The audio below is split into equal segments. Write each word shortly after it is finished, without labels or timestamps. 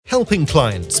helping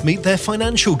clients meet their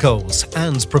financial goals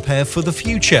and prepare for the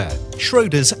future.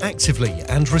 Schroders actively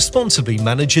and responsibly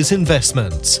manages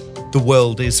investments. The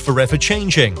world is forever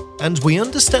changing, and we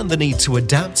understand the need to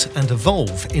adapt and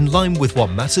evolve in line with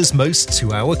what matters most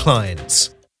to our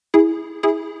clients.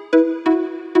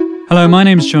 Hello, my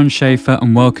name is John Schaefer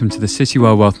and welcome to the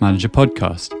Citywell Wealth Manager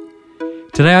podcast.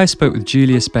 Today I spoke with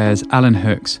Julius Baer's Alan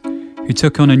Hooks, who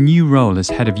took on a new role as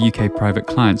head of UK private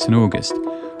clients in August,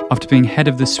 after being head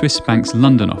of the Swiss Bank's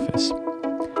London office.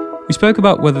 We spoke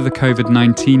about whether the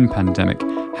COVID-19 pandemic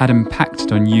had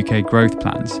impacted on UK growth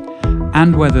plans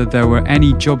and whether there were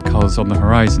any job culls on the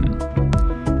horizon.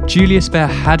 Julius Baer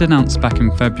had announced back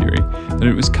in February that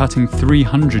it was cutting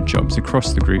 300 jobs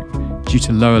across the group due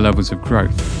to lower levels of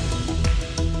growth.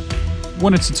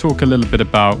 Wanted to talk a little bit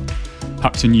about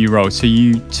perhaps a new role. So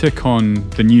you took on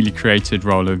the newly created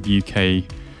role of UK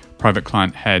private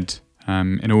client head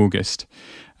in August.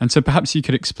 And so perhaps you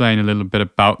could explain a little bit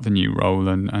about the new role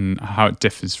and how it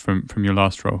differs from your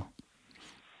last role.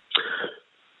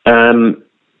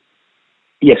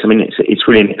 Yes, I mean, it's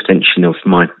really an extension of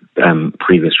my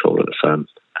previous role at the firm.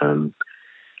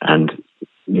 And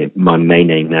my main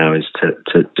aim now is to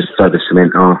just further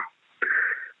cement our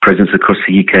presence across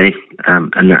the UK,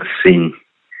 and that's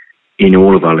in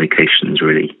all of our locations,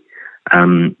 really.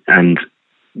 And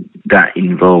that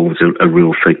involves a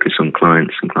real focus on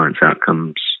clients and clients'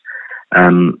 outcomes,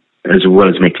 as well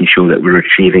as making sure that we're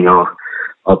achieving our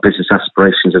business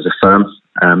aspirations as a firm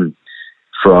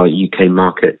for our UK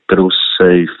market, but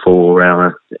also for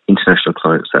our international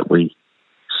clients that we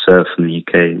serve from the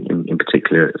UK, in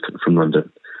particular from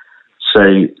London.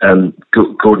 So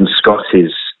Gordon Scott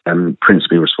is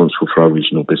principally responsible for our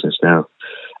regional business now,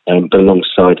 but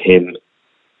alongside him,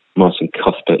 Martin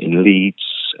Cuthbert in Leeds,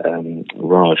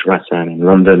 Raj Ratan in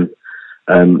London,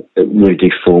 really do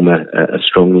form a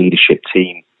strong leadership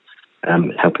team,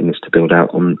 helping us to build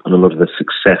out on a lot of the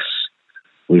success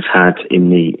we've had in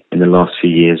the last few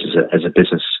years as a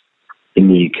business in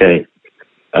the UK.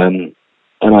 And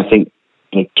I think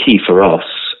key for us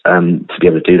to be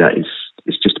able to do that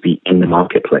is just to be in the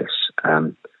marketplace,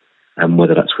 and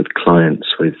whether that's with clients,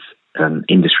 with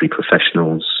industry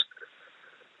professionals,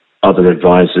 other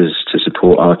advisors to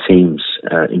support our teams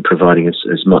in providing us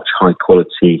as much high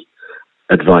quality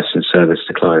advice and service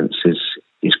to clients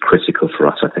is critical for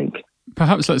us, I think.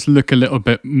 Perhaps let's look a little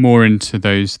bit more into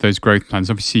those growth plans.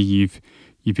 Obviously, you've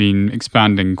been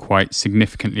expanding quite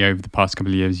significantly over the past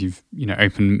couple of years. You've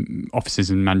opened offices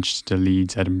in Manchester,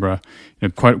 Leeds, Edinburgh.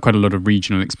 Quite a lot of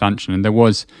regional expansion, and there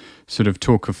was sort of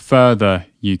talk of further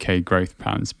UK growth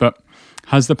plans. But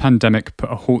has the pandemic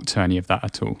put a halt to any of that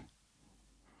at all?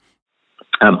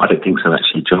 I don't think so,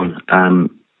 actually, John.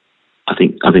 I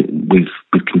think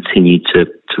we've continued to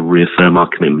reaffirm our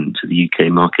commitment to the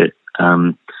UK market.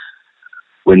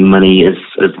 When money has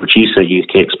reduced our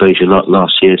UK exposure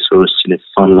last year, saw us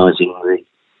finalising the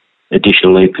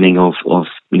additional opening of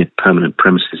permanent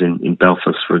premises in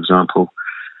Belfast, for example,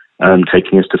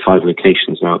 taking us to 5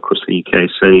 locations now across the UK.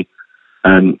 So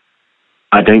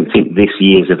I don't think this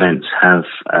year's events have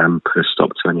put a stop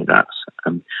to any of that.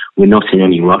 We're not in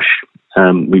any rush.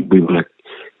 We want to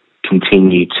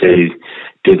continue to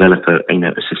develop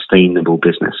a sustainable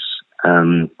business,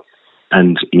 and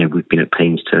we've been at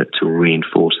pains to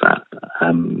reinforce that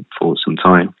for some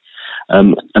time,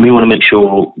 and we want to make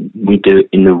sure we do it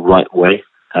in the right way,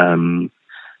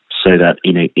 so that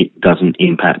it doesn't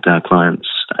impact our clients,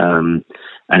 and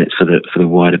it's for the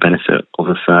wider benefit of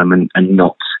the firm, and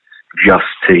not just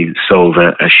to solve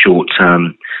a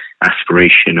short-term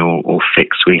aspiration or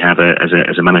fix we have as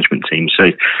a management team.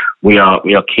 So we are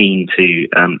keen to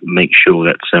make sure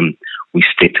that we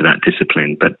stick to that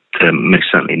discipline, but most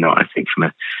certainly not. I think from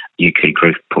a UK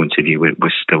growth point of view,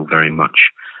 we're still very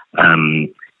much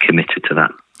committed to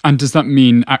that. And does that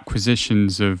mean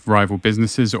acquisitions of rival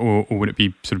businesses, or would it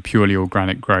be sort of purely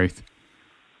organic growth?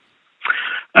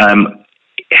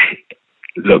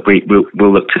 Look,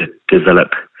 we'll look to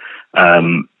develop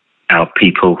our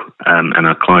people and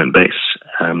our client base.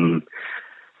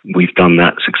 We've done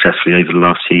that successfully over the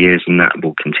last few years, and that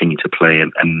will continue to play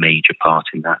a major part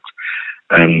in that.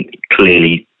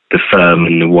 Clearly, the firm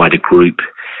and the wider group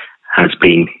has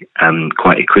been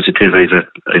quite acquisitive over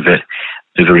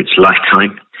its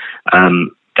lifetime.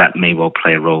 That may well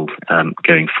play a role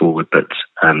going forward, but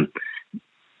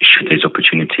should those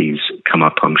opportunities come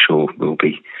up, I'm sure we'll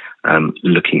be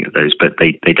looking at those, but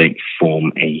they don't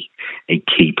form a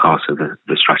key part of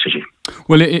the strategy.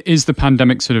 Well, is the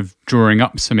pandemic sort of drawing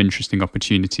up some interesting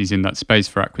opportunities in that space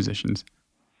for acquisitions?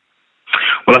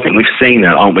 Well, I think we've seen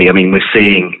that, aren't we? I mean, we're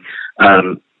seeing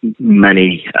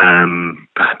many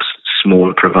perhaps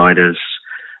smaller providers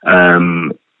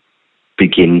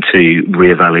begin to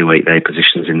reevaluate their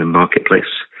positions in the marketplace.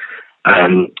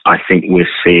 I think we're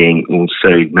seeing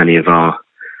also many of our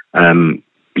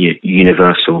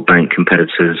universal bank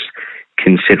competitors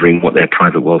considering what their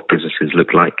private wealth businesses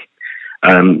look like.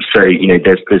 So,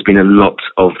 there's been a lot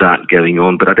of that going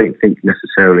on, but I don't think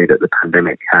necessarily that the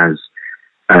pandemic has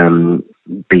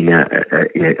been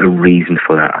a reason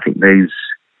for that. I think those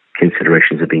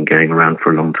considerations have been going around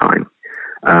for a long time.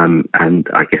 And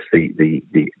I guess the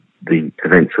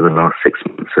events of the last 6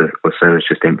 months or so has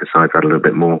just emphasised that a little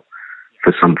bit more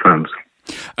for some firms.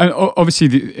 And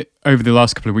obviously, over the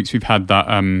last couple of weeks, we've had that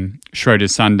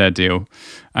Schroders Sandair deal,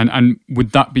 and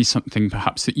would that be something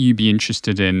perhaps that you'd be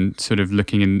interested in, sort of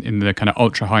looking in the kind of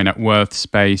ultra high net worth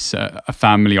space, a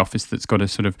family office that's got a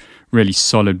sort of really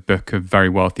solid book of very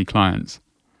wealthy clients?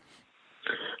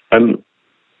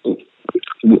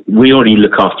 We already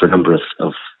look after a number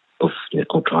of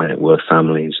ultra high net worth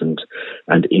families and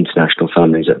international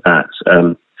families at that,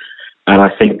 and I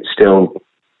think still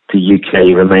the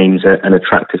UK remains an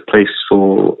attractive place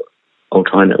for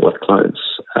ultra high net worth clients.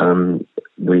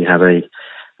 We have a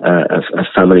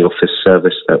family office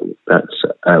service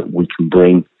that we can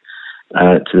bring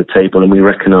to the table, and we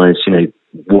recognise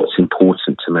what's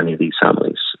important to many of these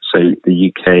families. So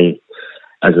the UK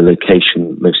as a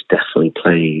location most definitely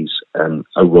plays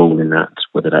a role in that,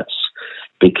 whether that's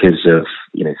because of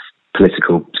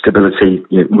political stability,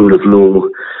 rule of law,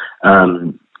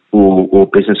 or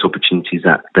business opportunities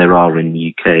that there are in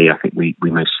the UK. I think we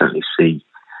most certainly see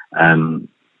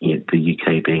the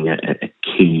UK being a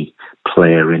key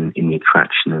player in the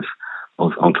attraction of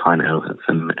ultra net worth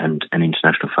and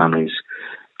international families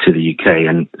to the UK.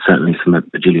 And certainly from a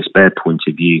Julius Baer point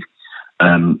of view,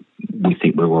 we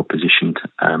think we're well positioned,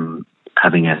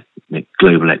 having a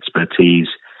global expertise,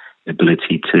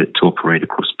 ability to operate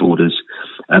across borders.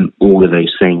 All of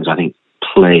those things, I think,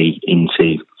 play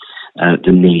into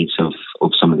the needs of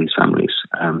some of these families.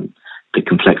 The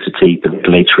complexity, the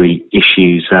regulatory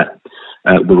issues that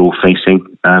we're all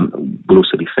facing will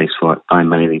also be faced by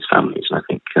many of these families. And I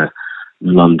think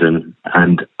London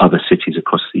and other cities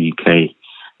across the UK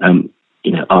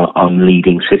are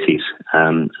leading cities,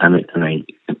 and they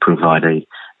provide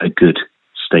a good,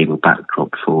 stable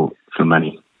backdrop for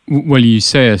many. Well, you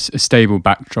say a stable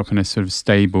backdrop and a sort of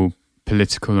stable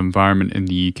political environment in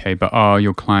the UK, but are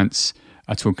your clients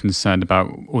at all concerned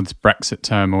about all this Brexit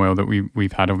turmoil that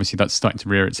we've had? Obviously, that's starting to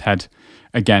rear its head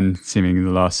again, seemingly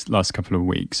the last couple of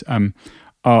weeks.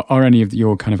 Are any of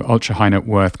your kind of ultra high net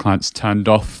worth clients turned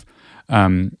off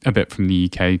a bit from the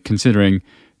UK, considering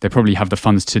they probably have the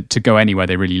funds to go anywhere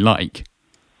they really like?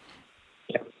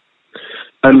 Yeah.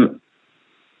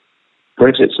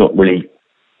 Brexit's not really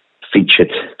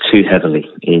featured too heavily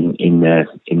in their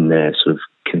sort of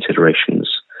considerations.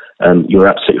 You're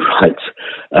absolutely right.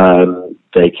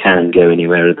 They can go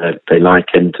anywhere that they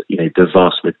like, and the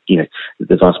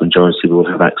vast majority will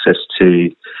have access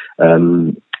to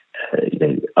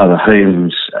other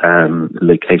homes,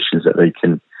 locations that they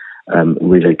can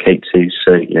relocate to.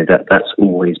 So that's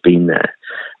always been there.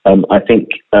 I think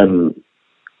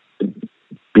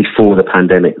before the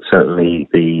pandemic, certainly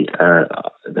the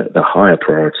higher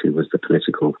priority was the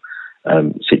political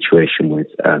situation with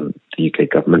the UK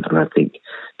government, and I think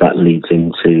that leads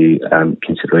into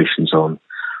considerations on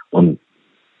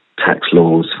tax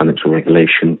laws, financial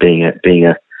regulation being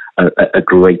a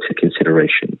greater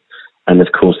consideration. And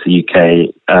of course, the UK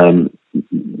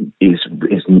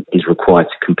is required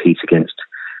to compete against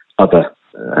other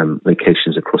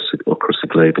locations across the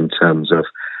globe in terms of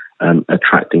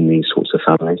attracting these sorts of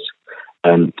families.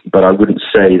 But I wouldn't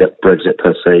say that Brexit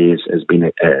per se has been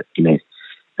a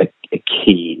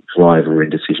key driver in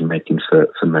decision making for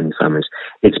many families.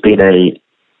 It's been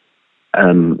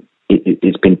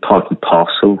it's been part and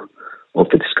parcel of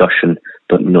the discussion,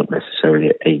 but not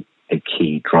necessarily a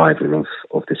key driver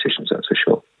of decisions, that's for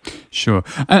sure. Sure.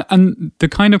 And the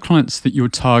kind of clients that you're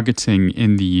targeting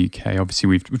in the UK, obviously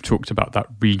we've talked about that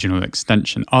regional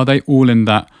extension. Are they all in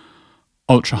that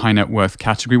ultra high net worth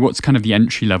category? What's kind of the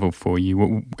entry level for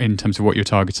you in terms of what you're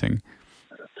targeting?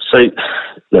 So,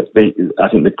 look, I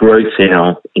think the growth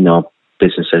in our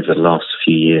business over the last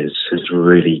few years has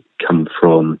really come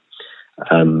from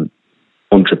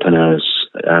entrepreneurs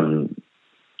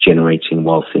generating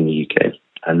wealth in the UK,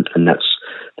 and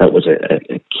that was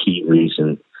a key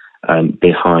reason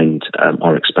behind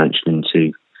our expansion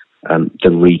into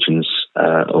the regions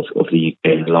of the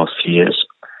UK in the last few years.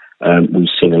 We've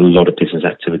seen a lot of business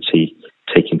activity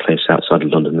taking place outside of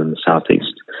London and the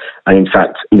southeast, and in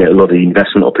fact, a lot of the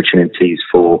investment opportunities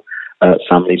for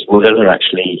families, well, they're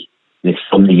actually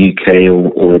from the UK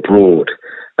or abroad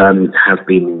have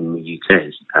been in the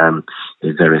UK.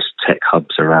 There's various tech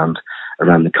hubs around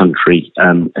the country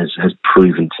has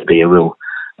proven to be a real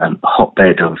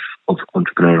hotbed of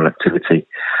entrepreneurial activity,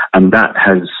 and that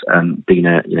has been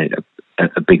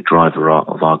a big driver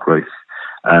of our growth.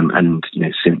 And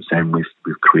since then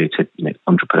we've created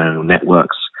entrepreneurial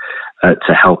networks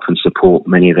to help and support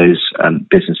many of those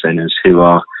business owners who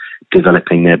are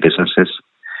developing their businesses,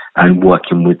 and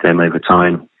working with them over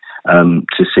time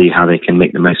to see how they can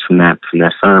make the most from their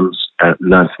firms,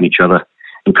 learn from each other,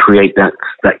 and create that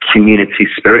community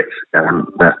spirit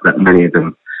that many of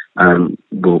them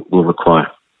will require.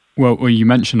 Well, you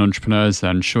mentioned entrepreneurs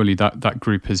then. Surely that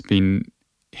group has been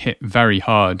hit very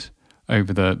hard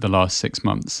over the last 6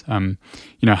 months.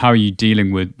 How are you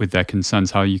dealing with their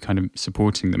concerns? How are you kind of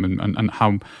supporting them, and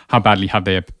how badly have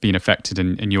they been affected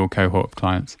in your cohort of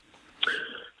clients?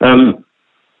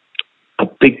 A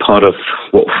big part of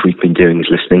what we've been doing is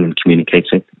listening and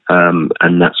communicating,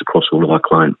 and that's across all of our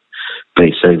client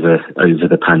base over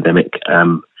the pandemic.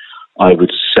 I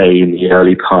would say in the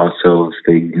early part of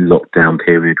the lockdown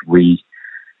period, we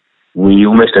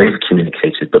almost over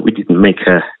communicated, but we didn't make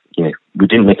an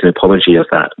apology of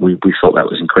that. We thought that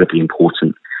was incredibly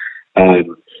important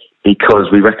because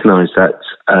we recognised that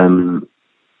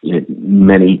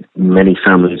many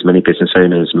families, many business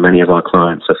owners, many of our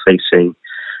clients are facing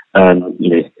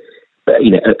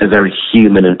a very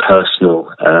human and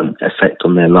personal effect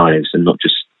on their lives, and not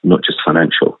just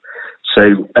financial.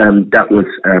 So that was,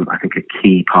 I think, a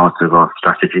key part of our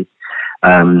strategy.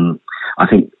 I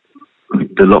think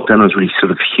the lockdown has really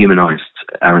sort of humanised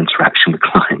our interaction with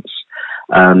clients.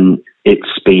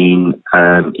 It's been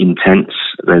intense.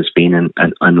 There's been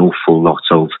an awful lot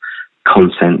of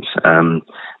content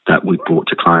that we brought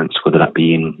to clients, whether that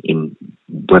be in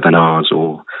webinars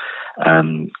or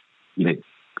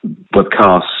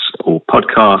webcasts or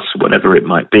podcasts, whatever it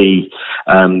might be.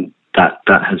 That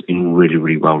has been really,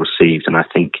 really well received, and I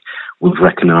think we've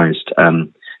recognised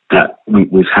that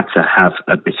we've had to have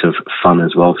a bit of fun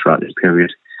as well throughout this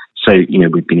period. So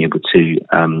we've been able to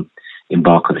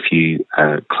embark on a few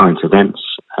client events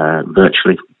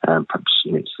virtually. Perhaps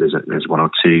there's one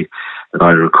or two that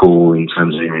I recall in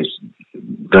terms of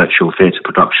virtual theatre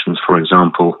productions, for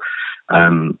example,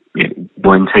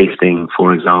 wine tasting,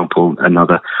 for example,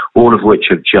 another, all of which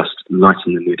have just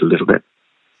lightened the mood a little bit.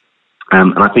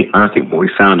 And I think what we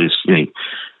found is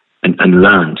and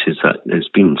learned is that there's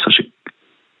been such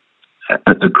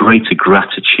a greater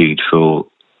gratitude for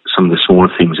some of the smaller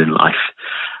things in life,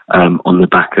 on the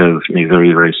back of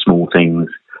very, very small things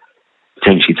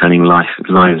potentially turning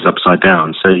lives upside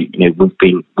down. So we've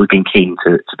been keen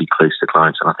to be close to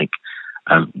clients, and I think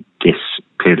this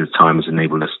period of time has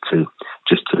enabled us to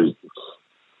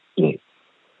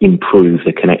improve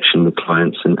the connection with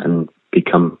clients and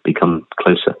become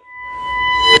closer.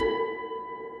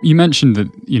 You mentioned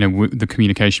that the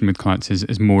communication with clients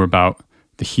is more about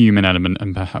the human element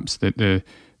and perhaps the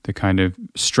kind of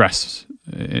stress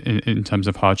in terms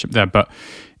of hardship there. But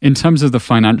in terms of the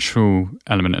financial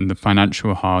element and the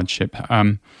financial hardship,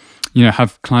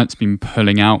 have clients been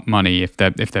pulling out money if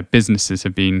their businesses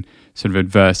have been sort of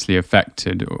adversely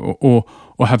affected, or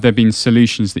have there been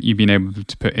solutions that you've been able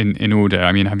to put in order?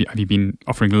 I mean, have you been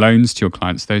offering loans to your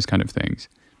clients, those kind of things?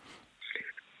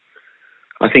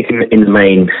 I think in the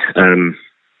main,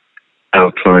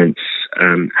 our clients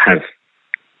have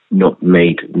not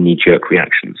made knee-jerk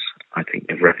reactions. I think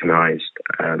they've recognised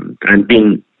and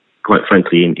been, quite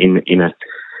frankly, in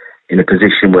a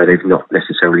position where they've not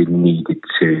necessarily needed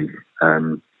to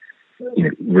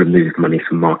remove money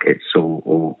from markets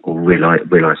or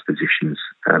realise positions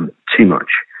too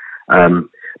much.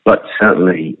 But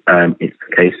certainly, it's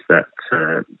the case that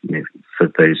for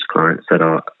those clients that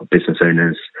are business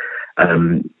owners,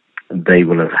 they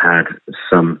will have had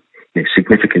some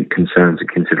significant concerns and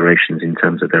considerations in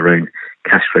terms of their own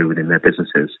cash flow within their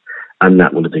businesses, and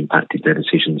that will have impacted their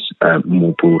decisions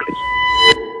more broadly.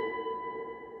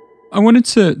 I wanted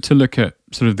to look at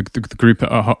sort of the group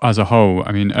as a whole.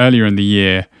 I mean, earlier in the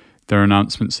year, there were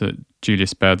announcements at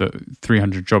Julius Baer that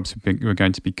 300 jobs were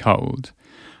going to be culled.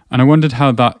 And I wondered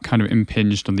how that kind of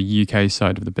impinged on the UK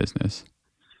side of the business.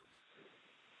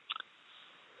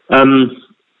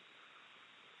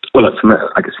 Well, from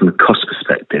a cost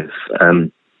perspective,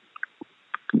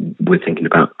 we're thinking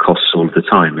about costs all of the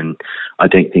time, and I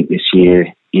don't think this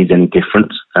year is any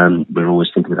different. We're always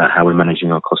thinking about how we're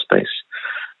managing our cost base.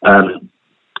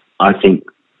 I think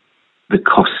the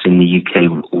costs in the UK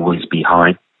will always be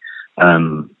high.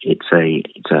 It's a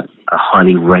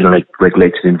highly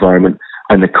regulated environment,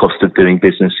 and the cost of doing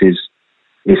business is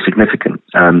is significant.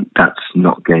 That's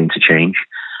not going to change.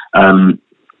 I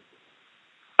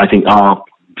think our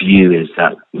view is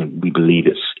that we believe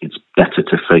it's better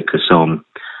to focus on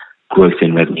growth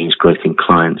in revenues, growth in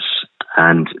clients,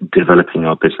 and developing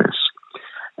our business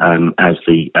as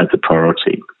the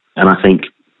priority. And I think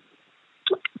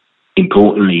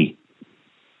importantly,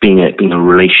 being a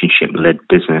relationship-led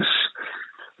business,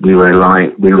 we rely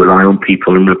on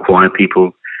people and require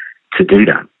people to do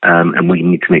that. And we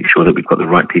need to make sure that we've got the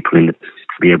right people in the business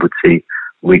to be able to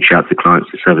reach out to clients,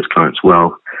 to service clients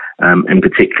well. And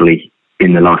particularly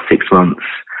in the last 6 months,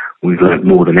 we've learned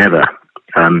more than ever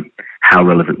how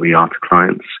relevant we are to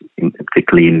clients,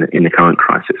 particularly in the current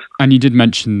crisis. And you did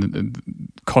mention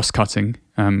cost cutting.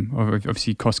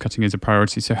 Obviously, cost cutting is a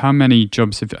priority. So how many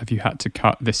jobs have you had to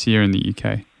cut this year in the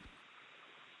UK?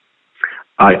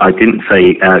 I didn't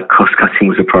say cost cutting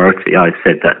was a priority. I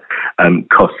said that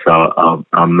costs are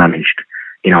managed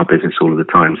in our business all of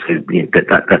the time. So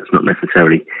that's not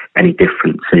necessarily any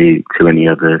different to any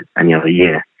other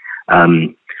year.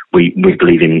 We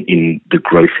believe in the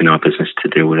growth in our business to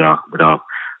deal with our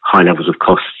high levels of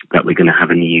costs that we're going to have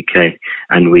in the UK,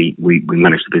 and we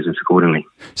manage the business accordingly.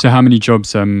 So how many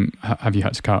jobs have you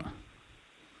had to cut?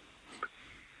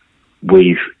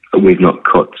 We've not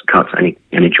cut any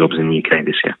jobs in the UK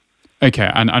this year.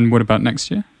 Okay, and what about next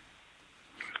year?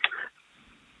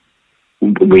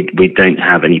 We don't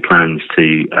have any plans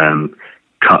to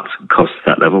cut costs at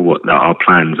that level. What our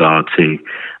plans are to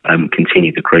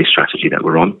continue the growth strategy that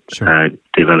we're on, sure.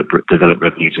 develop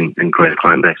revenues and grow the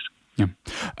client base. Yeah.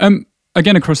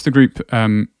 Again, across the group,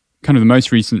 kind of the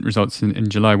most recent results in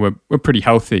July were pretty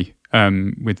healthy,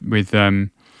 with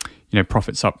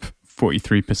profits up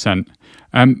 43%.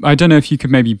 I don't know if you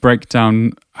could maybe break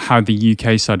down how the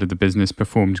UK side of the business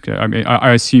performed. I mean,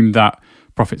 I assume that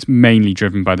profits mainly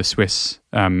driven by the Swiss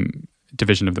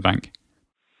division of the bank.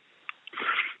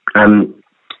 So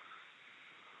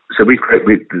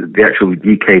the actual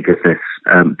UK business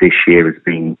this year has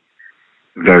been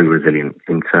very resilient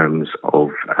in terms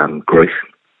of growth.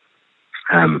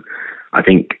 I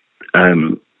think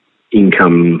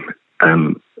income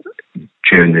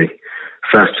during the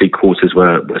first 3 quarters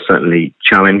were certainly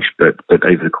challenged, but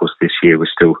over the course of this year we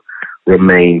still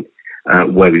remain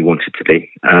where we wanted to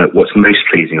be. What's most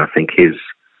pleasing, I think, is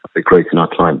the growth in our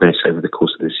client base over the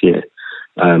course of this year.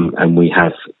 And we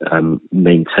have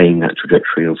maintained that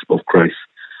trajectory of growth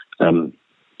in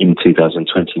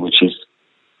 2020, which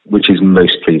is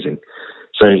most pleasing.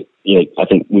 So, I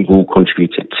think we've all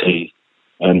contributed to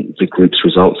the group's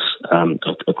results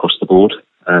across the board,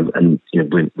 and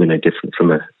we're no different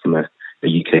from a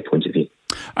UK point of view.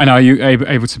 And are you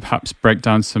able to perhaps break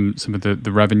down some of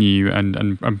the revenue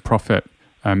and profit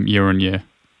year on year?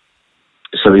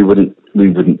 So we wouldn't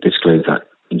disclose that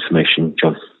information,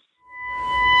 John.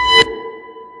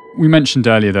 We mentioned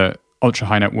earlier that ultra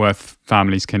high net worth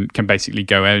families can basically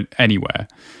go anywhere,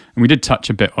 and we did touch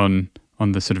a bit on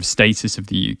the sort of status of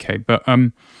the UK. But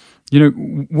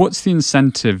what's the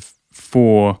incentive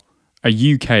for a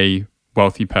UK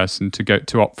wealthy person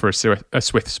to opt for a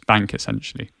Swiss bank,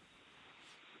 essentially?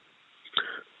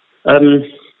 Well,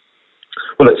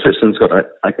 Switzerland's got,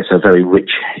 I guess, a very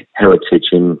rich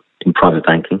heritage in private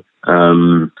banking.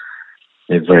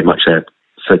 They're very much a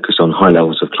focus on high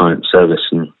levels of client service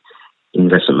and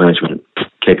investment management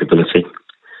capability.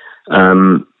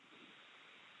 I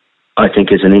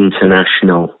think as an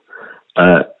international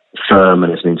firm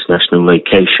and as an international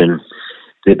location,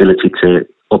 the ability to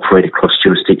operate across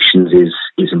jurisdictions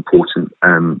is important.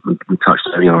 We touched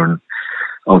earlier on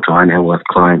ultra high net worth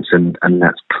clients, and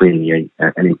that's clearly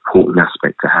an important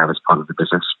aspect to have as part of the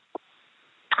business.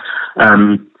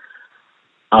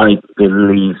 I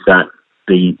believe that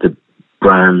the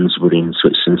brands within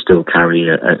Switzerland still carry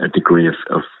a degree of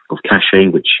cachet,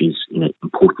 which is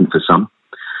important for some,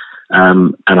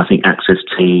 and I think access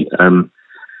to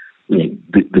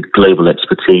the global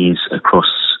expertise across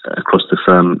the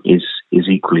firm is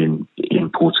equally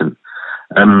important.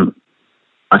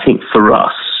 I think for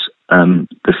us,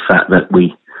 the fact that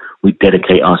we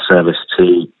dedicate our service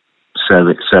to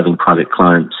serving private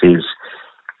clients is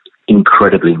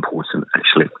incredibly important,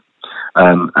 actually.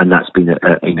 And that's been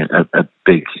a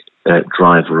big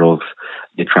driver of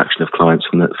the attraction of clients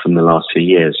from the last few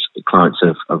years. The clients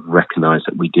have recognised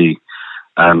that we do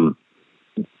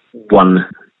one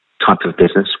type of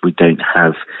business. We don't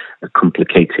have a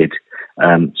complicated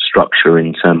structure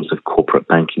in terms of corporate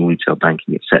banking, retail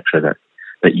banking, etc.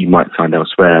 that you might find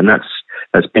elsewhere, and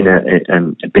that's been a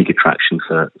big attraction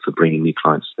for bringing new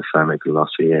clients to the firm over the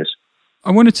last few years. I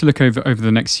wanted to look over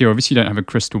the next year. Obviously, you don't have a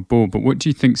crystal ball, but what do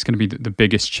you think is going to be the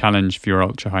biggest challenge for your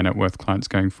ultra high net worth clients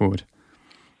going forward?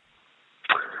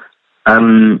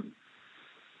 I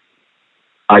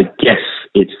guess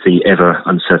it's the ever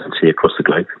uncertainty across the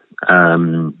globe.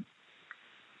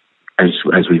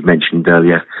 As we've mentioned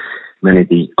earlier, many of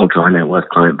the ultra high net worth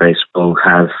client base will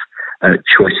have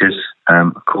choices.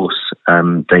 Of course,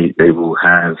 they will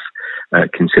have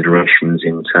considerations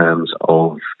in terms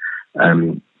of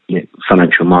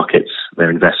financial markets, their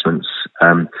investments,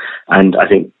 and I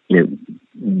think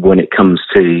when it comes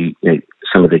to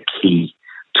some of the key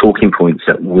talking points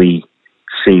that we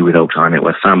see with ultra high net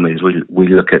worth families, we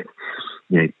look at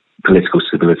political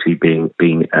stability being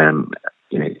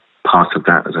part of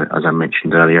that, as I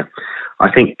mentioned earlier.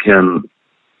 I think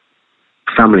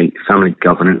family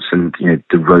governance and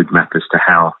the roadmap as to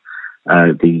how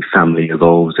the family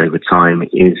evolves over time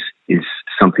is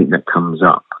something that comes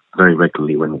up very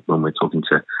regularly when we're talking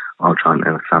to ultra high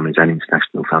net worth families and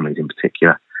international families in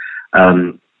particular.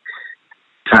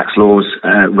 Tax laws,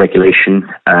 regulation,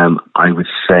 I would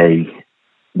say,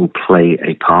 will play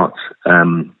a part.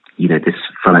 This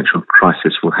financial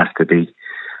crisis will have to be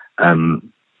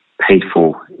paid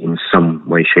for in some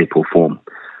way, shape, or form.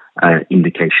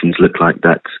 Indications look like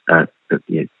that the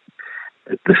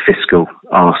fiscal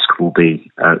ask will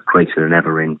be greater than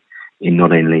ever in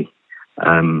not only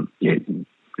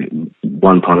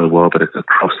one part of the world, but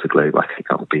across the globe. I think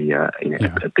that will be a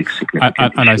big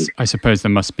significant and issue. I suppose there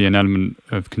must be an element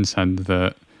of concern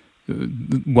that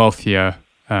wealthier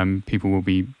people will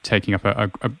be taking up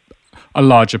a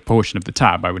larger portion of the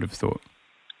tab, I would have thought.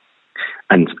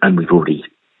 And we've already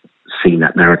seen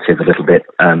that narrative a little bit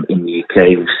in the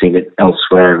UK. We've seen it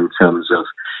elsewhere in terms of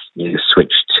the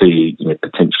switch to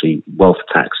potentially wealth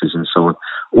taxes and so on.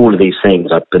 All of these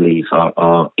things, I believe,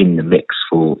 are in the mix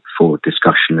for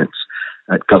discussion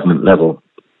at government level,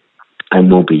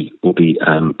 and will be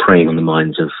preying on the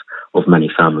minds of many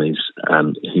families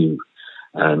who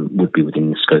would be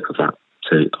within the scope of that.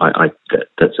 So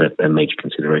that's a major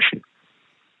consideration.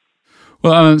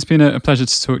 Well, Alan, it's been a pleasure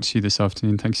to talk to you this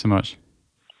afternoon. Thanks so much.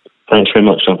 Thanks very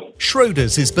much, Tom.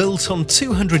 Schroders is built on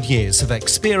 200 years of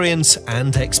experience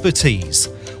and expertise.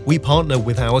 We partner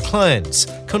with our clients,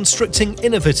 constructing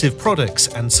innovative products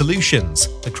and solutions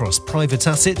across private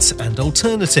assets and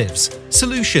alternatives,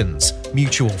 solutions,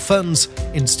 mutual funds,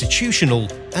 institutional,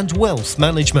 and wealth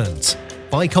management.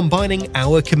 By combining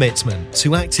our commitment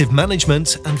to active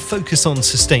management and focus on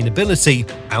sustainability,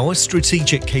 our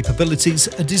strategic capabilities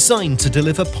are designed to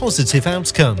deliver positive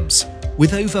outcomes.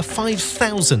 With over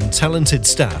 5,000 talented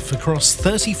staff across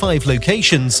 35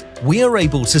 locations, we are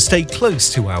able to stay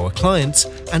close to our clients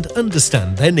and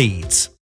understand their needs.